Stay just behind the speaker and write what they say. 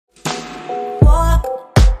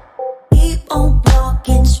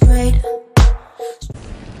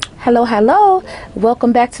Hello,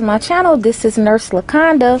 welcome back to my channel. This is Nurse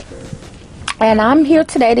Laconda, and I'm here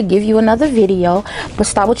today to give you another video. But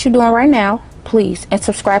stop what you're doing right now, please, and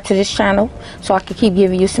subscribe to this channel so I can keep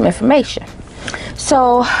giving you some information.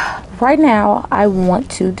 So right now I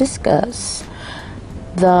want to discuss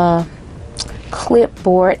the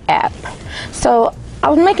Clipboard app. So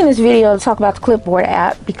I was making this video to talk about the Clipboard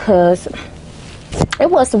app because it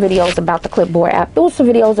was some videos about the Clipboard app. It was some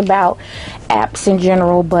videos about apps in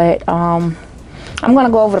general, but I'm going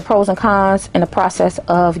to go over the pros and cons in the process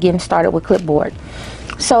of getting started with Clipboard.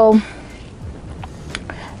 So,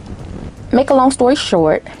 make a long story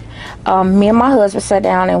short, me and my husband sat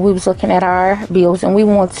down and we was looking at our bills, and we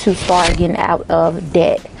want to start getting out of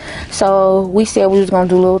debt. So we said we was going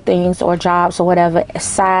to do little things or jobs or whatever,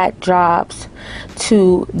 side jobs,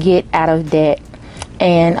 to get out of debt.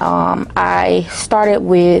 And I started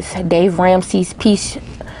with Dave Ramsey's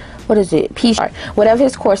whatever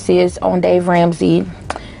his course is on Dave Ramsey,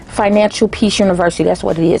 Financial Peace University. That's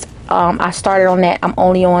what it is. I started on that. I'm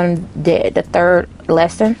only on the third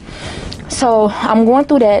lesson. So I'm going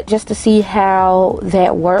through that just to see how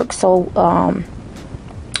that works. So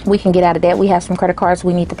we can get out of debt. We have some credit cards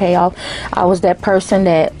we need to pay off. I was that person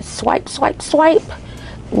that swipe.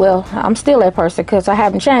 Well, I'm still that person because I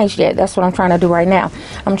haven't changed yet. That's what I'm trying to do right now.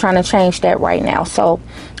 I'm trying to change that right now. So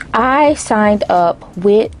I signed up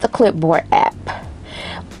with the Clipboard app,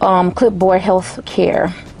 Clipboard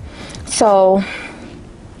Healthcare. So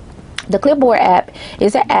the Clipboard app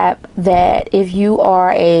is an app that if you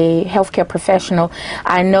are a healthcare professional,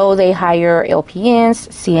 I know they hire LPNs,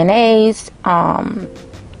 CNAs,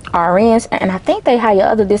 RNs, and I think they hire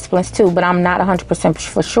other disciplines too, but I'm not 100%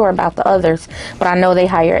 for sure about the others. But I know they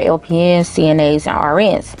hire LPNs, CNAs, and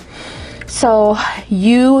RNs. So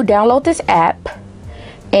you download this app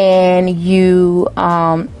and you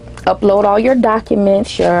upload all your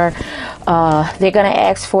documents. They're gonna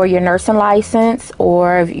ask for your nursing license,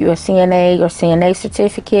 or if you're a CNA, your CNA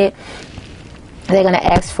certificate. They're gonna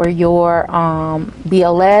ask for your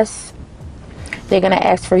BLS. They're going to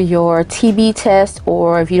ask for your TB test,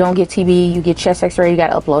 or if you don't get TB, you get chest x-ray. You got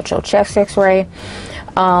to upload your chest x-ray.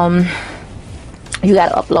 You got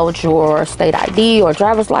to upload your state ID or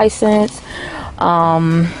driver's license.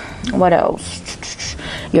 What else?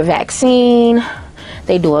 Your vaccine.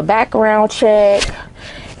 They do a background check.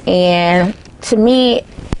 And to me,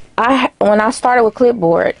 when I started with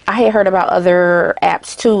Clipboard, I had heard about other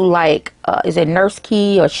apps too, like is it Nurse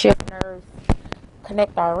Key or Shift Nurse,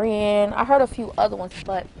 Connect RN. I heard a few other ones,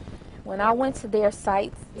 but when I went to their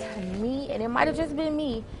sites, to me, and it might have just been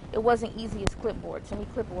me, it wasn't easy as Clipboard. To me,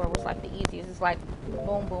 Clipboard was like the easiest. It's like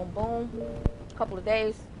boom, boom, boom. A couple of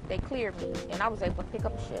days, they cleared me, and I was able to pick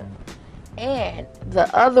up a shift. And the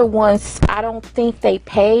other ones, I don't think they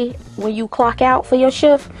pay when you clock out for your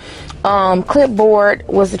shift. Clipboard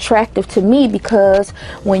was attractive to me because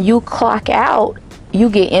when you clock out, you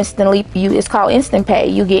get it's called instant pay.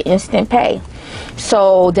 You get instant pay.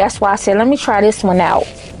 So that's why I said, let me try this one out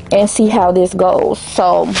and see how this goes.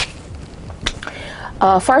 So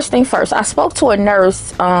first thing first, I spoke to a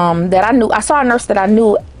nurse that I knew. I saw a nurse that I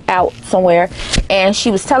knew out somewhere, and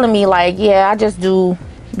she was telling me, like, yeah, I just do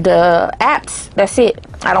the apps. That's it.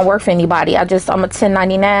 I don't work for anybody. I'm a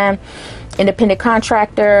 1099 independent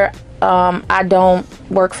contractor. I don't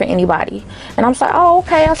work for anybody. And I'm like, oh,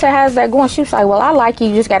 okay. I said, how's that going? She was like, well, I like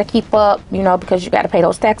you just got to keep up, because you got to pay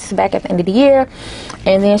those taxes back at the end of the year.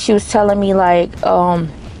 And then she was telling me, like,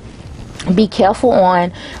 be careful on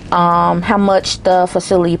how much the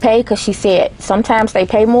facility pay, because she said sometimes they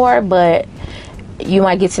pay more, but you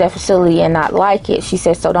might get to that facility and not like it. She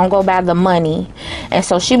said, so don't go by the money. And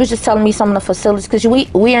so she was just telling me some of the facilities, because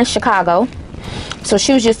we're in Chicago. So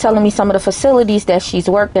she was just telling me some of the facilities that she's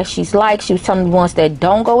worked, that she's liked. She was telling me ones that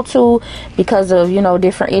don't go to because of,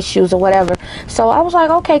 different issues or whatever. So I was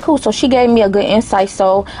like, okay, cool. So she gave me a good insight.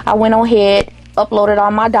 So I went on ahead, uploaded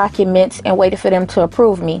all my documents, and waited for them to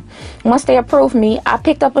approve me. Once they approved me, I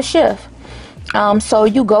picked up a shift. So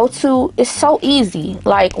you go to, it's so easy.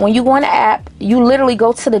 Like when you go on the app, you literally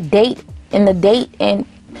go to the date, and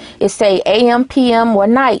it say AM, PM, or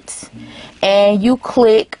nights. And you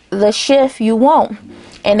click the shift you want,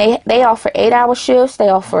 and they offer 8-hour shifts, they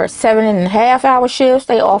offer 7.5-hour shifts,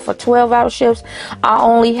 they offer 12-hour shifts. I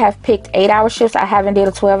only have picked 8-hour shifts. I haven't did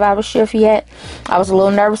a 12-hour shift yet. I was a little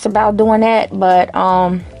nervous about doing that, but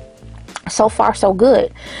so far so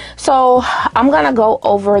good. So I'm gonna go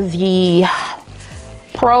over the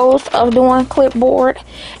pros of doing Clipboard,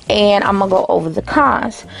 and I'm gonna go over the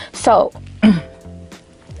cons. So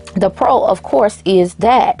the pro, of course, is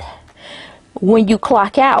that when you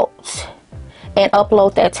clock out and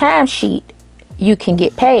upload that timesheet, you can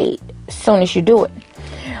get paid as soon as you do it.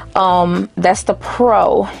 That's the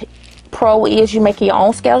pro. Pro is you make your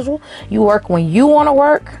own schedule. You work when you want to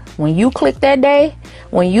work, when you click that day,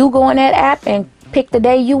 when you go in that app and pick the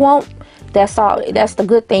day you want. That's all. That's the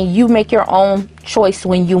good thing. You make your own choice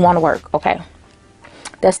when you want to work. Okay,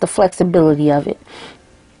 that's the flexibility of it.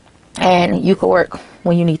 And you can work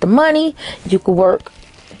when you need the money. You can work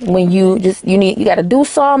when you got to do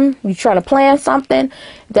something. You trying to plan something.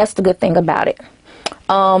 That's the good thing about it.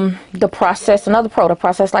 The process, another pro, the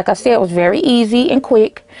process, like I said, was very easy and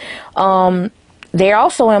quick. They're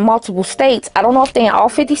also in multiple states. I don't know if they're in all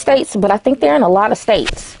 50 states, but I think they're in a lot of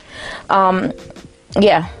states.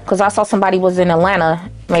 Yeah, because I saw somebody was in Atlanta,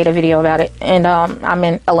 made a video about it, and I'm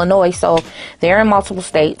in Illinois, so they're in multiple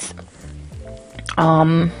states.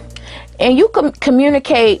 And you can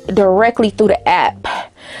communicate directly through the app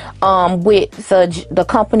with the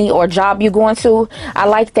company or job you're going to. I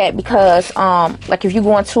like that because like if you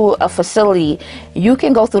go into a facility, you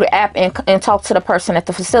can go through the app and talk to the person at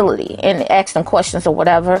the facility and ask them questions or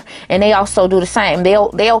whatever, and they also do the same.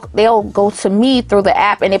 They'll go to me through the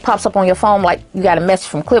app, and it pops up on your phone like you got a message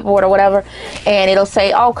from Clipboard or whatever, and it'll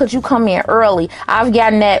say, oh, could you come in early? I've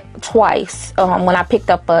gotten that twice. When I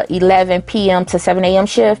picked up a 11 p.m. to 7 a.m.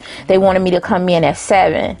 shift, they wanted me to come in at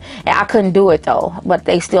 7, and I couldn't do it though, but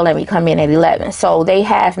they still let me come in at 11. So they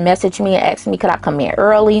have messaged me and asked me could I come in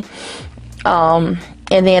early,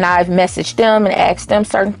 and then I've messaged them and asked them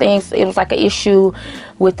certain things. It was like an issue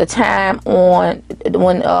with the time on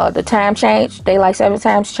when the time changed, daylight savings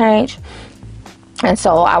times changed, and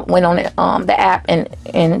so I went on the app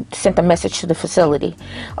and sent a message to the facility.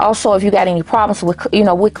 Also, if you got any problems with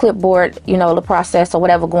with Clipboard, the process or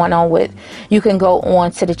whatever going on with, you can go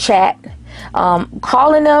on to the chat.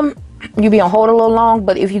 Calling them, you be on hold a little long,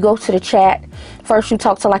 but if you go to the chat, first you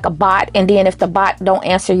talk to like a bot, and then if the bot don't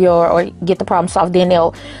answer or get the problem solved, then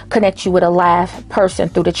they'll connect you with a live person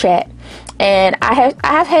through the chat. And I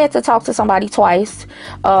have had to talk to somebody twice.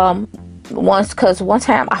 Once, because one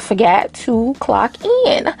time I forgot to clock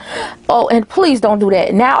in. Oh, and please don't do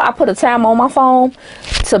that. Now I put a time on my phone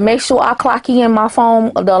to make sure I clock in my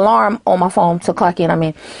phone, the alarm on my phone to clock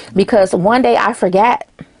in, because one day I forgot.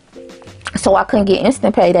 So I couldn't get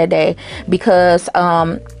instant pay that day because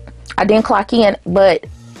I didn't clock in. But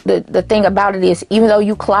the thing about it is, even though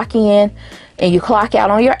you clock in and you clock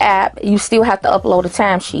out on your app, you still have to upload a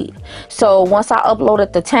timesheet. So once I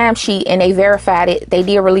uploaded the timesheet and they verified it, they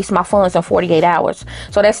did release my funds in 48 hours.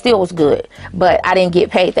 So that still was good, but I didn't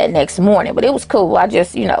get paid that next morning. But it was cool. I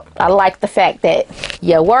just, I like the fact that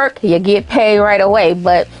you work, you get paid right away.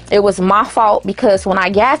 But it was my fault because when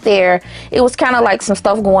I got there, it was kind of like some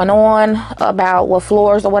stuff going on about what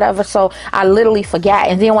floors or whatever. So I literally forgot.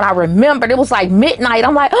 And then when I remembered, it was like midnight.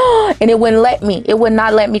 I'm like, oh, and it wouldn't let me. It would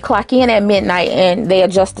not let me clock in at midnight. And they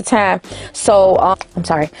adjust the time. So I'm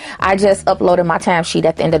sorry, I just uploaded my timesheet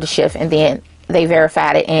at the end of the shift, and then they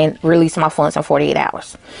verified it and released my funds in 48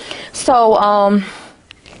 hours. So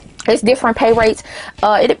it's different pay rates.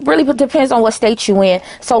 It really depends on what state you in.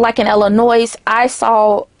 So like in Illinois, I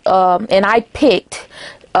saw and I picked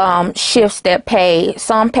shifts that pay.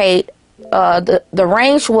 Some paid the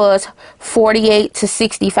range was $48 to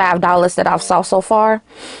 $65 that I've saw so far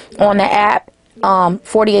on the app.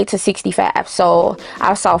 48 to 65. So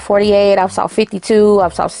I saw 48, I saw 52, I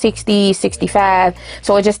saw 60, 65.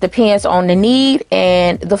 So it just depends on the need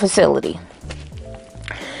and the facility.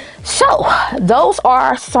 So those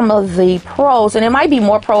are some of the pros, and it might be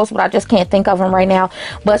more pros, but I just can't think of them right now.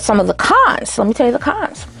 But some of the cons, let me tell you the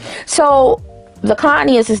cons. So the con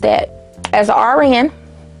is that as an RN,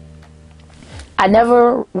 I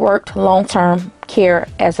never worked long-term care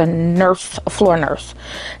as a nurse, a floor nurse.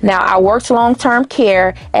 Now, I worked long-term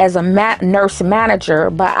care as a nurse manager,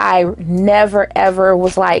 but I never ever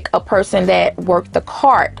was like a person that worked the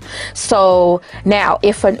cart. So now,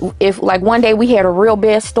 if like one day we had a real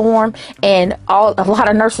bad storm and a lot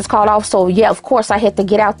of nurses called off, so yeah, of course I had to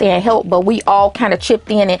get out there and help, but we all kind of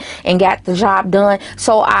chipped in and got the job done.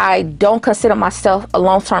 So I don't consider myself a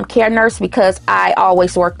long-term care nurse because I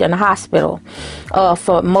always worked in the hospital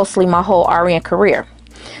for mostly my whole RN career.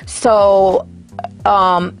 So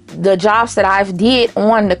the jobs that I've did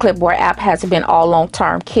on the Clipboard app has been all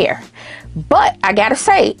long-term care, but I gotta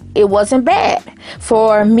say it wasn't bad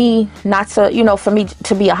for me not to, for me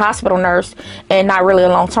to be a hospital nurse and not really a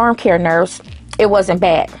long-term care nurse. It wasn't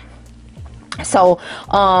bad. So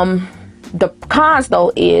the cons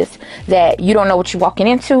though is that you don't know what you're walking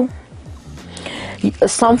into.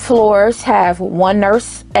 Some floors have one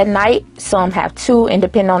nurse at night, some have two, and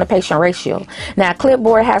depending on the patient ratio. Now,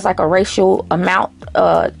 Clipboard has like a ratio amount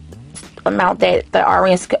amount that the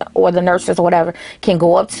RNs or the nurses or whatever can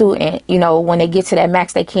go up to, and you know, when they get to that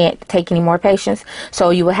max, they can't take any more patients. So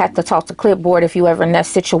you would have to talk to Clipboard if you ever in that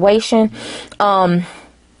situation.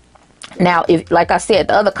 Now, if, like I said,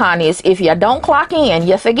 the other con is if you don't clock in,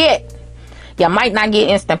 you forget, you might not get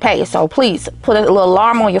instant pay. So please put a little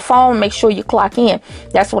alarm on your phone, make sure you clock in.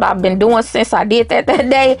 That's what I've been doing since I did that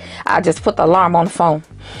day. I just put the alarm on the phone.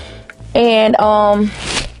 And and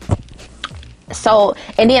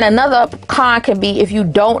then another con can be if you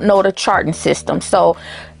don't know the charting system. So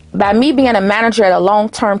by me being a manager at a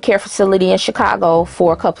long-term care facility in Chicago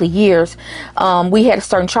for a couple of years, we had a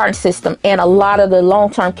certain charting system, and a lot of the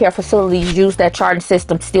long-term care facilities use that charting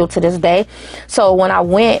system still to this day. So when I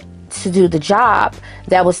went to do the job,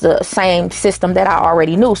 that was the same system that I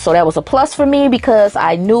already knew. So that was a plus for me because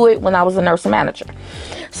I knew it when I was a nurse manager.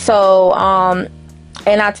 So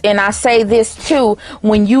and I say this too,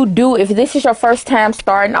 when you do, if this is your first time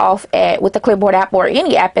starting off with the Clipboard app or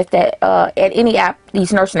any app at any app,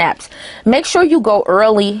 these nursing apps, make sure you go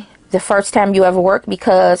early the first time you ever work,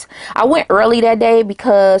 because I went early that day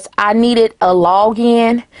because I needed a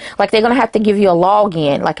login. Like, they're gonna have to give you a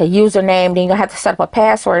login, like a username, then you're gonna have to set up a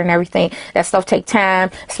password and everything. That stuff take time,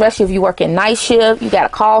 especially if you work in night shift. You gotta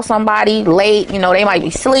call somebody late, you know, they might be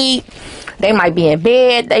asleep, they might be in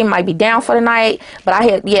bed, they might be down for the night. But I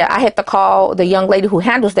had to call the young lady who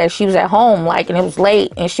handles that. She was at home, like, and it was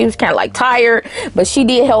late, and she was kind of like tired, but she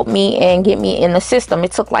did help me and get me in the system.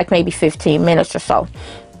 It took like maybe 15 minutes or so.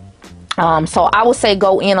 So I would say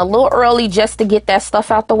go in a little early just to get that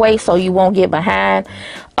stuff out the way so you won't get behind.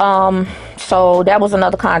 So that was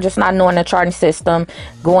another con, just not knowing the charting system,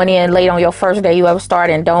 going in late on your first day you ever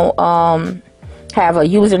start, and don't have a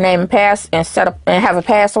username and have a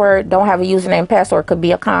password. Don't have a username and password could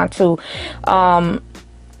be a con too.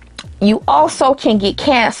 You also can get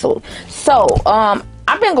canceled. So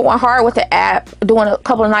I've been going hard with the app, doing a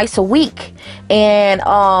couple of nights a week,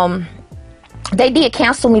 and they did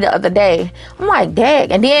cancel me the other day. I'm like, dang.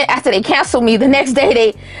 And then after they canceled me the next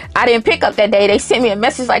day, I didn't pick up that day. They sent me a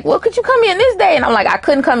message like, well, could you come in this day? And I'm like, I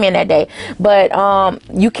couldn't come in that day. But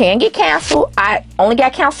you can get canceled. I only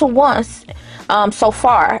got canceled once so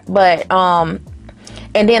far. But and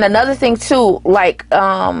then another thing too, like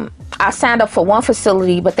I signed up for one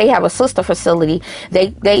facility, but they have a sister facility.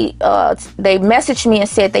 They messaged me and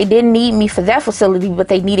said they didn't need me for that facility, but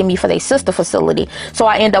they needed me for their sister facility. So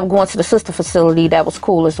I ended up going to the sister facility. That was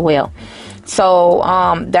cool as well. So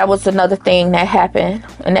that was another thing that happened,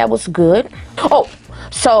 and that was good. Oh,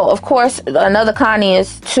 so of course another con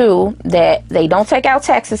is too that they don't take out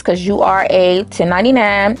taxes because you are a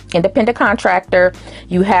 1099 independent contractor.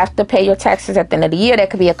 You have to pay your taxes at the end of the year. That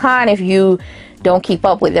could be a con if you don't keep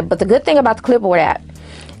up with it. But the good thing about the Clipboard app,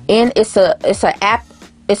 it's a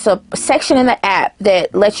section in the app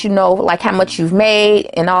that lets you know like how much you've made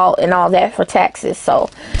and all that for taxes. So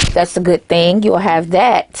that's a good thing. You'll have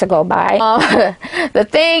that to go by. The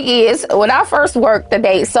thing is, when I first worked that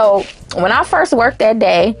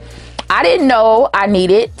day, I didn't know I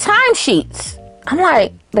needed timesheets. I'm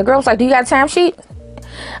like, the girl's like, do you got a timesheet?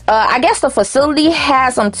 I guess the facility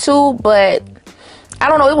has them too, but I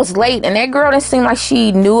don't know, it was late, and that girl didn't seem like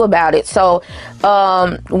she knew about it. So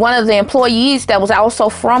one of the employees that was also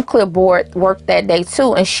from Clipboard worked that day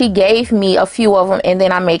too, and she gave me a few of them, and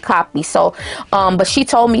then I made copies. So but she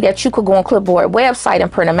told me that you could go on Clipboard website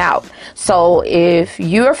and print them out. So if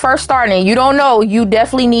you're first starting and you don't know, you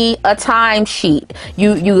definitely need a timesheet.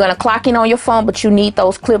 You're gonna clock in on your phone, but you need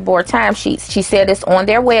those Clipboard timesheets. She said it's on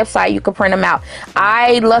their website, you can print them out.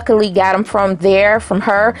 I luckily got them from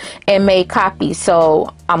her and made copies, so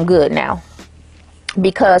I'm good now.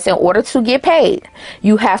 Because in order to get paid,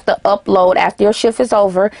 you have to upload after your shift is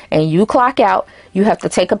over and you clock out. You have to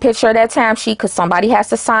take a picture of that timesheet because somebody has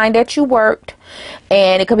to sign that you worked.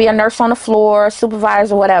 And it could be a nurse on the floor,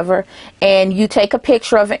 supervisor, whatever. And you take a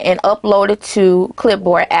picture of it and upload it to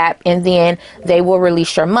Clipboard app, and then they will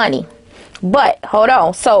release your money. But hold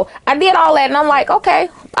on. So I did all that, and I'm like, okay.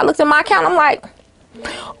 I looked at my account. I'm like,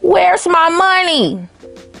 where's my money?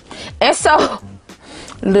 And so,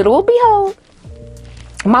 little behold,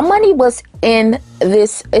 my money was in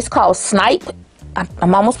this, it's called Snipe.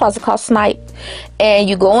 I'm almost positive it's called Snipe. And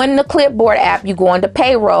you go in the Clipboard app, you go into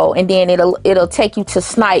payroll, and then it'll take you to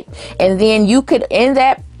Snipe. And then you could, in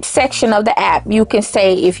that section of the app, you can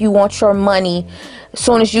say if you want your money, as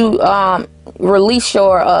soon as you release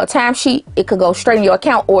your timesheet, it could go straight in your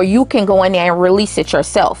account, or you can go in there and release it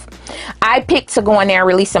yourself. I picked to go in there and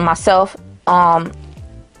release it myself.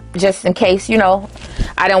 Just in case, you know,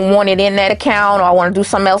 I don't want it in that account, or I want to do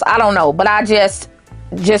something else. I don't know, but I just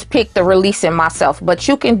just pick the releasing myself, but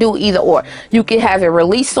you can do either or. You can have it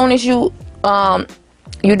released soon as you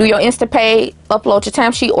you do your InstaPay, upload your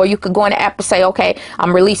timesheet, or you could go in the app and say, okay,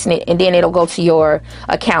 I'm releasing it, and then it'll go to your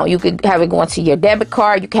account. You could have it going to your debit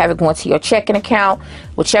card, you can have it going to your checking account.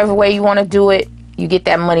 Whichever way you want to do it, you get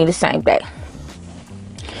that money the same day.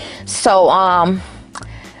 So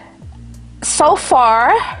so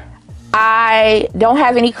far I don't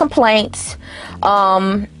have any complaints.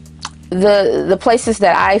 The places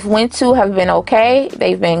that I've went to have been okay.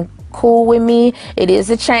 They've been cool with me. It is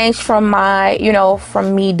a change from my,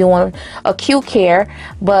 from me doing acute care,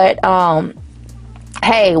 but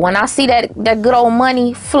hey, when I see that good old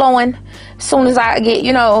money flowing, as soon as I get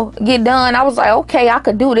done, I was like, okay, I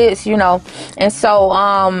could do this, and so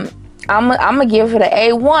I'm gonna give it an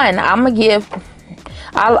A1.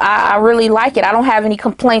 I really like it. I don't have any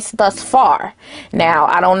complaints thus far. Now,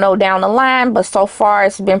 I don't know down the line, but so far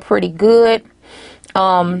it's been pretty good.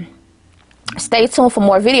 Stay tuned for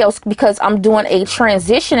more videos because I'm doing a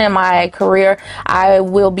transition in my career. I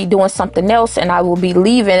will be doing something else and I will be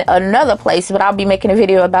leaving another place, but I'll be making a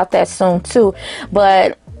video about that soon too.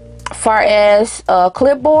 But far as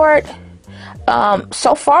Clipboard,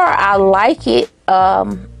 so far I like it.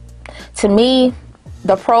 To me,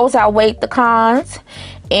 the pros outweigh the cons,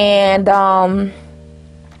 and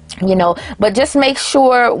but just make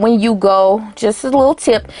sure when you go, just a little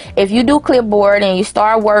tip, if you do Clipboard and you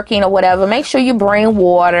start working or whatever, make sure you bring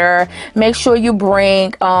water, make sure you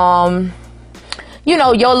bring your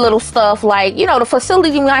little stuff, like the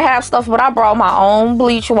facility might have stuff, but I brought my own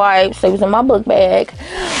bleach wipes. It was in my book bag.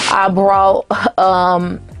 I brought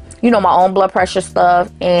my own blood pressure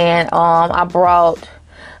stuff, and I brought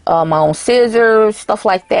my own scissors, stuff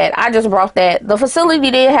like that. I just brought that. The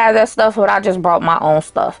facility did have that stuff, but I just brought my own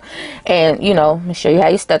stuff. And make sure you have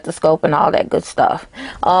your stethoscope and all that good stuff.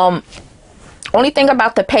 Only thing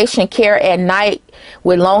about the patient care at night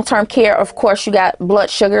with long-term care, of course, you got blood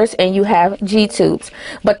sugars and you have G-tubes.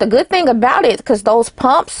 But the good thing about it, because those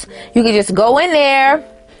pumps, you can just go in there.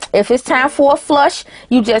 If it's time for a flush,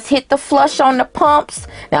 you just hit the flush on the pumps.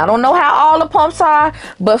 Now, I don't know how all the pumps are,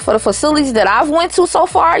 but for the facilities that I've went to so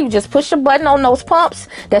far, you just push a button on those pumps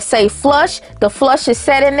that say flush. The flush is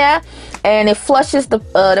set in there, and it flushes the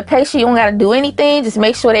patient. You don't got to do anything. Just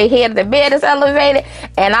make sure their head of the bed is elevated,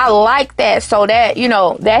 and I like that. So that,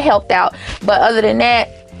 that helped out. But other than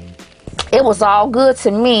that, it was all good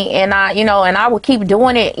to me, and I will keep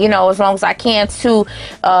doing it, as long as I can to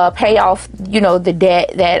pay off, the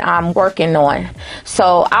debt that I'm working on.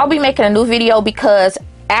 So I'll be making a new video because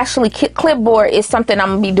actually Clipboard is something I'm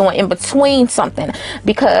gonna be doing in between something,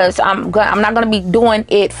 because I'm not gonna be doing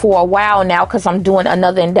it for a while now because I'm doing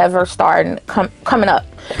another endeavor starting coming up.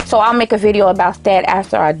 So I'll make a video about that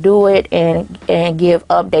after I do it and give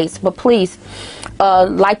updates. But please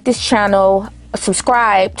like this channel,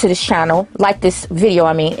 subscribe to this channel, like this video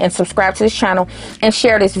and subscribe to this channel and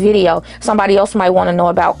share this video. Somebody else might want to know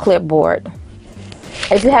about Clipboard.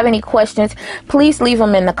 If you have any questions, please leave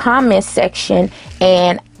them in the comments section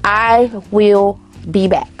and I will be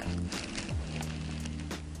back.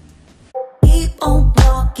 Keep on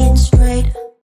walking straight.